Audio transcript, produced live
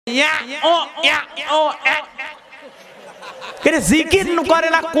জিকির করে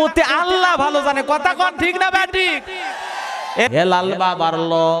না কোতে আল্লাহ ভালো জানে। কথা কোন ঠিক না ব্যাঠিক? হেলাল বাবার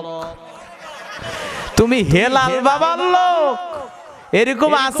লোক, তুমি হেলাল বাবার লোক,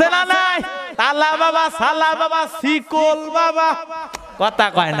 এরকম আছে না নাই? তালা বাবা, সালা বাবা, শিকল বাবা, কথা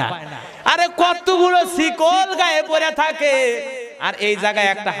কয় না। আরে কতগুলো শিকল গায়ে পরে থাকে, আর এই জায়গায়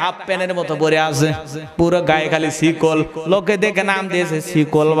একটা হাফ প্যান্টের মতো পরে আছে, পুরো গায়ে খালি শিকল, লোকে দেখে নাম দিয়েছে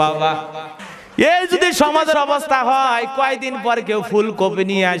শিকল বাবা। এই যদি সমাজের অবস্থা হয়, কয়দিন পর কেউ ফুলকপি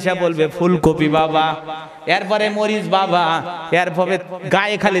নিয়ে আসা বলবে ফুলকপি বাবা, এরপরে মরিচ বাবা, এরপরে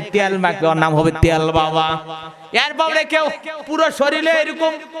গায়ে খালি তেল মাখবে, ওর নাম হবে তেল বাবা। এরপরে কেউ পুরো শরীরে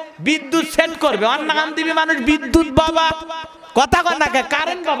এরকম বিদ্যুৎ সেট করবে, ওর নাম দিবি মানুষ বিদ্যুৎ বাবা। কথা কন না,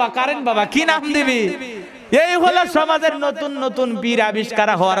 কারেন্ট বাবা, কারেন্ট বাবা, কি নাম দিবি? এই হলো সমাজের নতুন নতুন বীর আবিষ্কার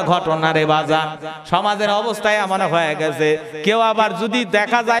হওয়ার ঘটনা রে বাজার। সমাজের অবস্থায় এমন হয়ে গেছে, কেউ আবার যদি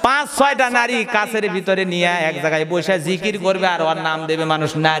দেখা যায় 5-6টা নারী কাছের ভিতরে নিয়ে এক জায়গায় বসে জিকির করবে, আর ওর নাম দেবে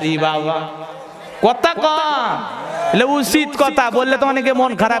মানুষ নারী বাবা। কথা কন, এলে উচিত কথা বললে তো অনেকে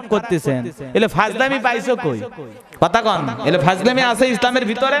মন খারাপ করতেছেন, এলে ফাজলামি পাইছো কই? কথা কন, এলে ফাজলামি আছে ইসলামের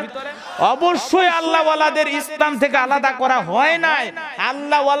ভিতরে? অবশ্যই আল্লাহ ওয়ালাদের ইসলাম থেকে আলাদা করা হয় নাই।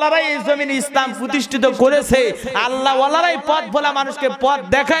 আল্লাহ ওয়ালারাই এই জমিনে ইসলাম প্রতিষ্ঠিত করেছে, আল্লাহ ওয়ালারাই পথ ভোলা মানুষকে পথ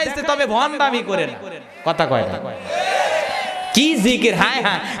দেখাইছে, তবে ভন্ডামি করে না। কথা কয় না? কি জিকির, হায়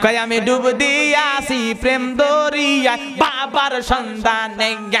হায় কয় আমি ডুব দিয়াছি প্রেম দরিয়া বাবার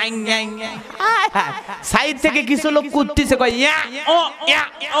সন্ধানে, সাইড থেকে কিছু লোক কুত্তিছে, কয় ইয়া ও ইয়া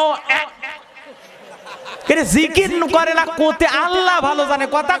ও ইয়া। জিকির করে না কোতে আল্লাহ ভালো জানে।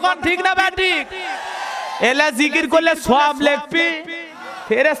 কথা কোন ঠিক না ব্যাঠিক? এলা জিকির করলে সব লেখবি,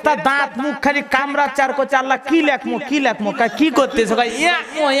 ফেরেশতা দাঁত মুখ খালি কামড়াচ্ছে আর কইছে আল্লাহ কি লেখমু কি লেখমু, কয় কি করতেছ? কয় ইয়া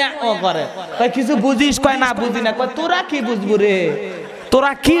ও করে। কয় কিছু বুঝিস? কয় না বুঝি না। কয় তোরা কি বুঝবু রে,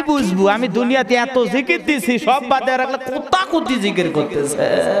 তোরা কি বুঝবু? আমি দুনিয়াতে এত জিকির দিছি, সব বাদে রাখলে কোথা কোথি জিকির করতেছে।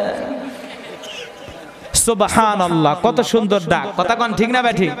 সুবহানাল্লাহ, কত সুন্দর ডাক। কথা কোন ঠিক না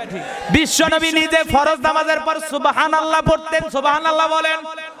ব্যাঠিক? বিশ্বনবী নিজে ফরজ নামাজের পর সুবহানাল্লাহ পড়তেন। সুবহানাল্লাহ বলেন।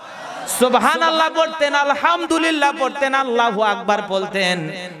 সুবহানাল্লাহ পড়তেন, আলহামদুলিল্লাহ পড়তেন, আল্লাহু আকবার বলতেন,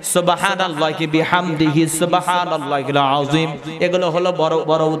 সুবহানাল্লাহি বিহামদিহি সুবহানাল্লাহিল আযীম। এগুলো হলো বড়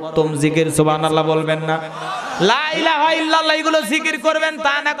বড় উত্তম জিকির। সুবহানাল্লাহ বলবেন না? লা ইলাহা ইল্লাল্লাহ এগুলো জিকির করবেন,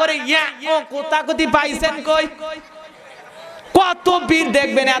 তা না করে ইয়া ও কোতাকুতি পাইছেন কই? কত পীর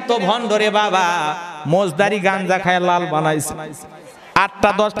দেখবেন এত ভণ্ডরে বাবা, মোজদারি গাঞ্জা খায় লাল বানাইছে,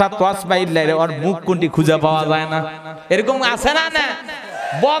 8টা-10টা টস বাইলে ওর মুখ কোনটি খুঁজে পাওয়া যায় না। এরকম আছে না? না,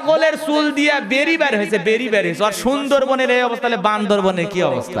 বগলের চুল দিয়া বেরি বের হয়েছে, বেরি বের হয়েছে। আর সুন্দরবনের এই অবস্থা, বান্দরবনের কি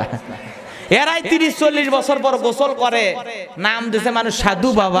অবস্থা? এরাই 30-40 বছর পর গোসল করে, নাম দিছে মানুষ সাধু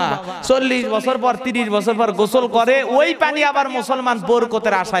বাবা। 40 বছর পর 30 বছর পর গোসল করে, ওই পানি আবার মুসলমান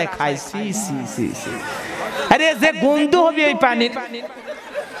বরকতের আশায় খায়। সি সি সি সি, আরে যে গন্ধ হবে এই পানির,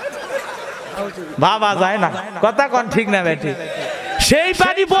 বাবা যায় না। কথা কোন ঠিক না বেটি? সেই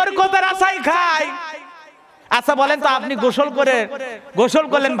পানি বরকতের আশায় খায়। আচ্ছা বলেন তো, আপনি গোসল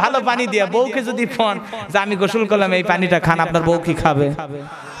করলেন ভালো পানি দিয়ে, বউকে যদি ফোন যে আমি গোসল করলাম এই পানিটা খান, আপনার বউ কি খাবে?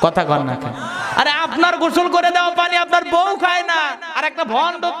 কথা কন না। আরে আপনার গোসল করে দেওয়া পানি আপনার বউ খায় না। আর একটা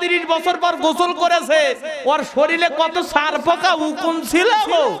ভণ্ড 30 বছর পর গোসল করেছে, ওর শরীরে কত সার পোকা হুকুম ছিল,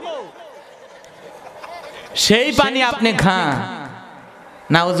 সেই পানি আপনি খান।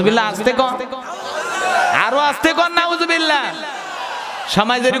 নাউজুবিল্লাহ, আস্তে কন, আরো আস্তে কন, নাউজুবিল্লাহ।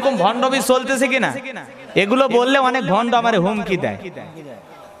 সমাজ এরকম ভণ্ডবি চলতেছে কিনা? এগুলো বললে অনেক ভণ্ড আমারে হুমকি দেয়।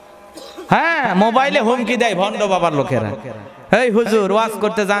 হ্যাঁ, মোবাইলে হুমকি দেয় ভণ্ড বাবার লোকেরা। এই হুজুর ওয়াজ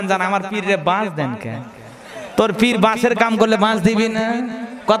করতে যান, আমার পীরে বাঁশ দেন কে? তোর পীর বাঁশের কাম করলে বাঁশ দিবি না?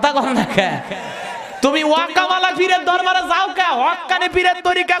 কথা কন না কে? তুমি ওয়াকাওয়ালা পীরের দরবারে যাও কে? হক্কানি পীরের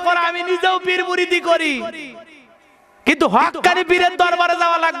তরিকা করা, আমি নিজেও পীর মুরিদি করি, কিন্তু হক্কানি পীরের দরবারে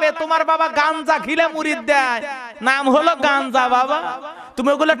যাওয়া লাগবে। তোমার বাবা গাঞ্জা খিলে মুরিদ দেয়, নাম হলো গাঞ্জা বাবা। তুমি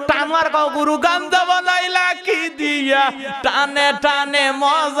ওগুলো টানোয়ার কাও, গুরু গাঞ্জা বানাইলা কি দিয়া, টানে টানে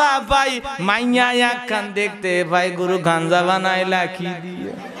মজা পাই, মাইয়া একখান দেখতে পাই, গুরু গাঞ্জা বানাইলা কি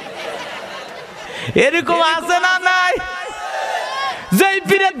দিয়া। এরকম আছে না নাই? যেই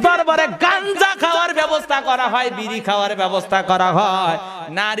পীরের দরবারে গাঞ্জা খাওয়ার ব্যবস্থা করা হয়, বিড়ি খাওয়ার ব্যবস্থা করা হয়,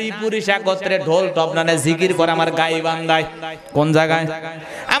 নারী পুরুষ একত্রে ঢোল টবলানে জিকির করে। আমার গাইবান্ধায়, কোন জায়গায়?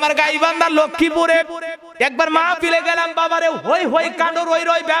 আমার গাইবান্ধা লক্ষ্মীপুরে একবার মাহফিলে গেলাম, বাবারে হই হই কাণ্ড, রই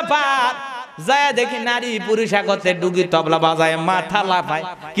রই ব্যাপার। যায় দেখি নারী পুরুষ একত্রে ডুগি তবলা বাজায় মাথা লাফায়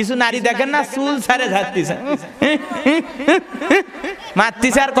কিছু নারী দেখেন না চুল ছাড়ে যাচ্ছে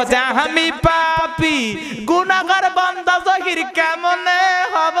মারতিছে আর কচ্ছে আমি পাপী গুনাহগার বান্দা জহির কেমনে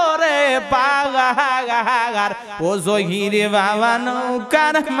হব রে পাগার ও জহির বাবা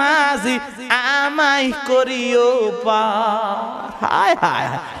নৌকার মাঝি আমায় করিও পার হায় হায়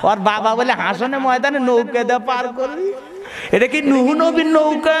ওর বাবা বলে হাসনে ময়দানে নৌকা দিয়ে পার করলি এটা কি নূহ নবীর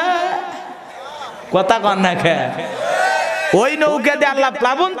নৌকা কথা কন না খে ওই নৌকা দিয়ে আল্লাহ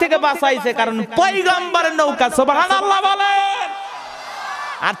প্লাবন থেকে বাঁচাইছে কারণ পয়গম্বরের নৌকা সুবহানাল্লাহ বলে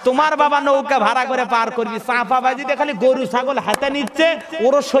আর তোমার বাবা নৌকা ভাড়া করে পার করবি চাপাবাজিতে খালি গরু ছাগল হাতে নিচ্ছে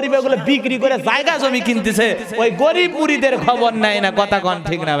ওর শরীরে গুলো বিক্রি করে জায়গা জমি কিনতেছে ওই গরিব মুরিদের খবর নাই না কথা কন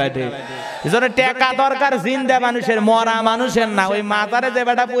ঠিক না বেটি এজন্য টাকা দরকার জিন্দা মানুষের মরা মানুষের না ওই মাজারে যে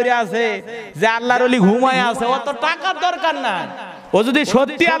বেটা পড়ে আছে যে আল্লাহর ওলি ঘুমায় আছে ও তো টাকার দরকার না ও যদি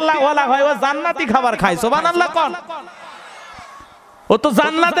সত্যি আল্লাহ ওয়ালা হয় ও জান্নাতি খাবার খায় সুবহানাল্লাহ কোন ও তো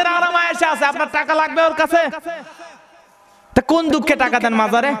জান্নাতের আরামায়েশে আছে আপনার টাকা লাগবে ওর কাছে তা কোন দুঃখে টাকা দেন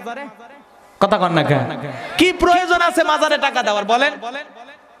মাজারে কথা কন না কি প্রয়োজন আছে মাজারে টাকা দেওয়ার বলেন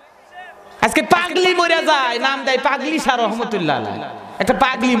আজকে পাগলি মরে যায় নাম দেয় পাগলি শাহ রহমাতুল্লাহ আলাইহি একটা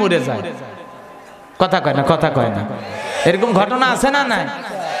পাগলি মরে যায় কথা কয় না এরকম ঘটনা আছে না না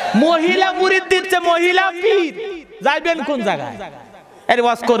মহিলা মুরিদ দিচ্ছে মহিলা পীর যাইবেন কোন জায়গায় আরে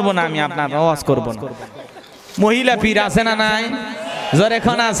ওয়াজ করব না আমি আপনার ওয়াজ করব না মহিলা পীর আছে না নাই জোরে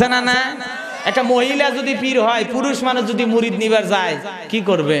এখন আছে না না একটা মহিলা যদি পীর হয় পুরুষ মানুষ যদি মুরিদ নিবার যায় কি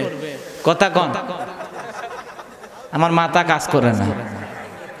করবে কথা কন আমার মাথা কাজ করে না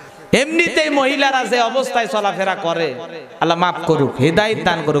এমনিতেই মহিলারা যে অবস্থায় চলাফেরা করে আল্লাহ মাফ করুক হিদায়াত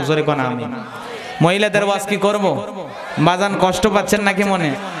দান করুক জোরে কোন আমিন মহিলাদের ওয়াজ কি করব বাজান কষ্ট পাচ্ছেন নাকি মনে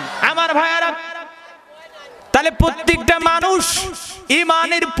আমার ভাইয়ারা তাহলে প্রত্যেকটা মানুষ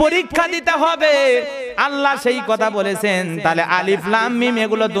ঈমানের পরীক্ষা দিতে হবে আল্লাহ সেই কথা বলেছেন তাহলে আলিফ লাম মিম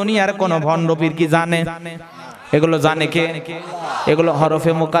এগুলো দুনিয়ার কোন ভণ্ড পীর কি জানে এগুলো জানে কে এগুলো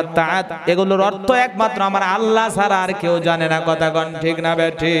হরফে মুকাত্তাআত এগুলোর অর্থ একমাত্র আমার আল্লাহ ছাড়া আর কেউ জানে না কথা কোন ঠিক না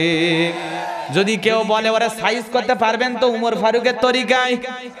ঠিক যদি কেউ বলে ওরা সাইজ করতে পারবেন তো উমর ফারুকের তরিকায়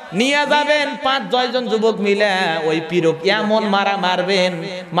নিয়ে যাবেন 5-6 জন যুবক মিলে ওই পীরক এমন মারা মারবেন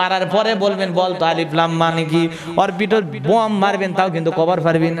মারার পরে বলবেন বল তো আলিফ লাম মানে কি ওর পিঠে বম মারবেন তাও কিন্তু কভার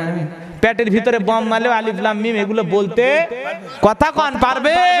পারবি না পেটের ভিতরে বম মারলেও আলিফ লাম মিম এগুলো বলতে কথা কোন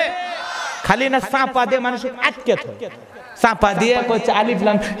পারবে খালি না চাপা দিয়ে মানুষ আটকে থাকে চাপা দিয়ে কইছে আলিফ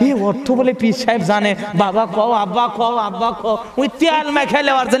লাম এই অর্থ বলে পীর সাহেব জানে বাবা কও আব্বা কও ওই তেল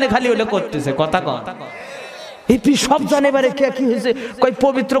মেখাইলে আর জানে খালি হলে করতেছে কথা কন এই পীর সব জানে বারে কে কি হয়েছে কই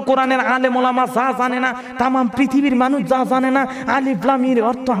পবিত্র কোরআনের আলেম ওলামা যা জানে না তাম পৃথিবীর মানুষ যা জানে না আলিফ লাম এর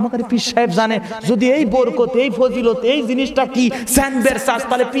অর্থ আমাদের পীর সাহেব জানে যদি এই বরকত এই ফজিলত এই জিনিসটা কি স্যানবের সাজ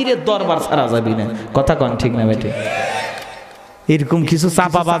পালে পীরের দরবার ছাড়া যাবে না কথা কন ঠিক না বেটি এরকম কিছু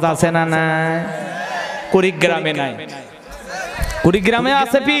চাপাবাজ আছে না না কুড়িগ্রামে নাই কুড়িগ্রামে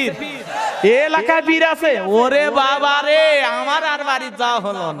আছে পীর এলাকায় পীর আছে ওরে বাবা রে আমার আর বাড়ি যাওয়া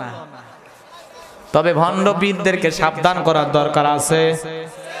হলো না তবে ভণ্ড পীরদেরকে সাবধান করার দরকার আছে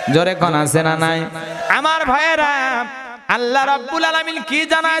জোরে কোন আছে না নাই আমার ভাইয়েরা আল্লাহ রাব্বুল আলামিন কি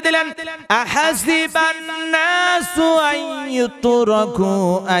জানায় দিলেন আহাসিবান নাসু আইয়ুতরাকু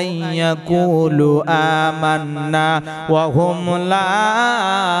আইয়াকুলু আমান্না ওয়া হুম লা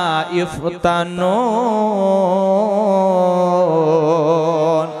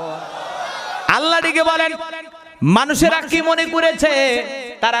ইফতানুন আল্লাহ দিকে বলেন মানুষেরা কি মনে করেছে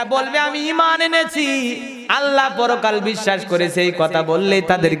তারা বলবে আমি ঈমান এনেছি আল্লাহ পরকাল বিশ্বাস করেছে এই কথা বললেই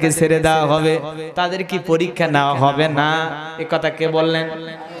তাদেরকে ছেড়ে দেওয়া হবে তাদের কি পরীক্ষা নেওয়া হবে না এই কথা কে বললেন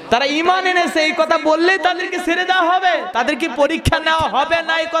তারা ঈমান এনেছে এই কথা বললেই তাদেরকে ছেড়ে দেওয়া হবে তাদের কি পরীক্ষা নেওয়া হবে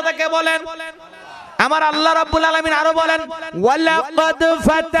না এই কথা কে বলেন আমার আল্লাহ রাব্বুল আলামিন আরো বলেন ওয়ালাকাদ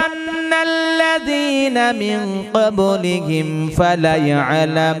ফাতান্নাল্লাযীনা মিন ক্বাবলিহিম ফালা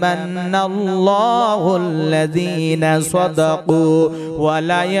ইয়ালামান্নাল্লাহুল্লাযীনা সাদাকু ওয়া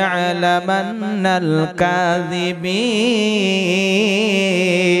লা ইয়ালামান্নাল কাযিবিন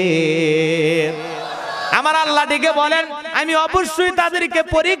আমার আল্লাহ ডেকে বলেন আমি অবশ্যই তাদেরকে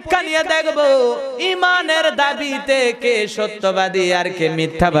পরীক্ষা নিয়ে দেখব ঈমানের দাবিতে কে সত্যবাদী আর কে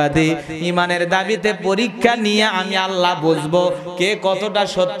মিথ্যাবাদী ঈমানের দাবিতে পরীক্ষা নিয়ে আমি আল্লাহ বুঝবো কে কতটা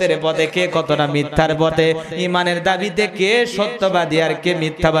সত্যের পথে কে কতটা মিথ্যার পথে ঈমানের দাবিতে কে সত্যবাদী আর কে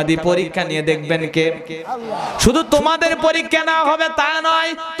মিথ্যাবাদী পরীক্ষা নিয়ে দেখবেন কে শুধু তোমাদের পরীক্ষা না হবে তা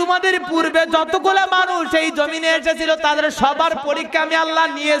নয় তোমাদের পূর্বে যতগুলো মানুষ এই জমিনে এসেছিল তাদের সবার পরীক্ষা আমি আল্লাহ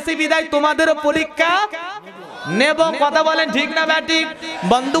নিয়েছি বিদায় তোমাদেরও পরীক্ষা নেব। কথা বলেন ঠিক না ব্যাঠিক?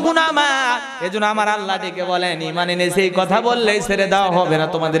 বন্ধুগণ আমার, এজন্য আমার আল্লাহ ডেকে বলেন ঈমান এনেছে এই কথা বললেই ছেড়ে দেওয়া হবে না,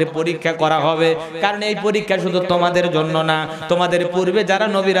 তোমাদের পরীক্ষা করা হবে। কারণ এই পরীক্ষা শুধু তোমাদের জন্য না, তোমাদের পূর্বে যারা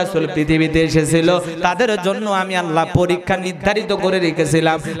নবী রাসূল পৃথিবীতে এসেছিল তাদের জন্য আমি আল্লাহ পরীক্ষা নির্ধারিত করে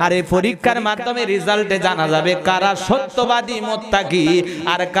রেখেছিলাম। আর এই পরীক্ষার মাধ্যমে রেজাল্টে জানা যাবে কারা সত্যবাদী মুত্তাকি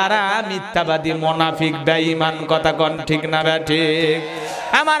আর কারা মিথ্যাবাদী মুনাফিক বেঈমান। কথা কোন ঠিক না ব্যাঠিক?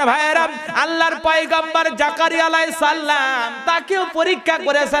 আমার ভাইয়েরা, আল্লাহর পয়গম্বর জাকারিয়া আলাইহিস সালাম তাকেও পরীক্ষা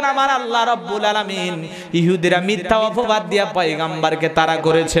করেছেন আমার আল্লাহ রাব্বুল আলামিন। ইহুদিরা মিথ্যা অপবাদ দিয়া পয়গম্বরকে তাড়া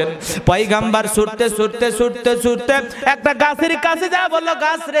করেছেন। পয়গম্বর ছুটতে ছুটতে ছুটতে ছুটতে একটা গাছের কাছে যা বলল,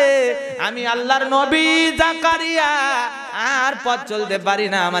 গাছ রে আমি আল্লাহর নবী জাকারিয়া আর পথ চলতে পারি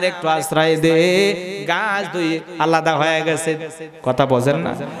না, আমার একটু আশ্রয় দে। গাছ দুই আলাদা হয়ে গেছে। কথা বোঝেন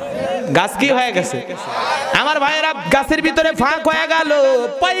না? গাছ কি হয়ে গেছে? আমার ভাইয়েরা, গাছের ভিতরে ফাঁক হয়ে গেল,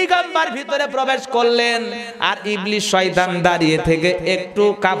 পয়গম্বর ভিতরে প্রবেশ করলেন আর ইবলিস শয়তান দাঁড়িয়ে থেকে একটু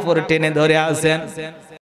কাপড় টেনে ধরে আছেন।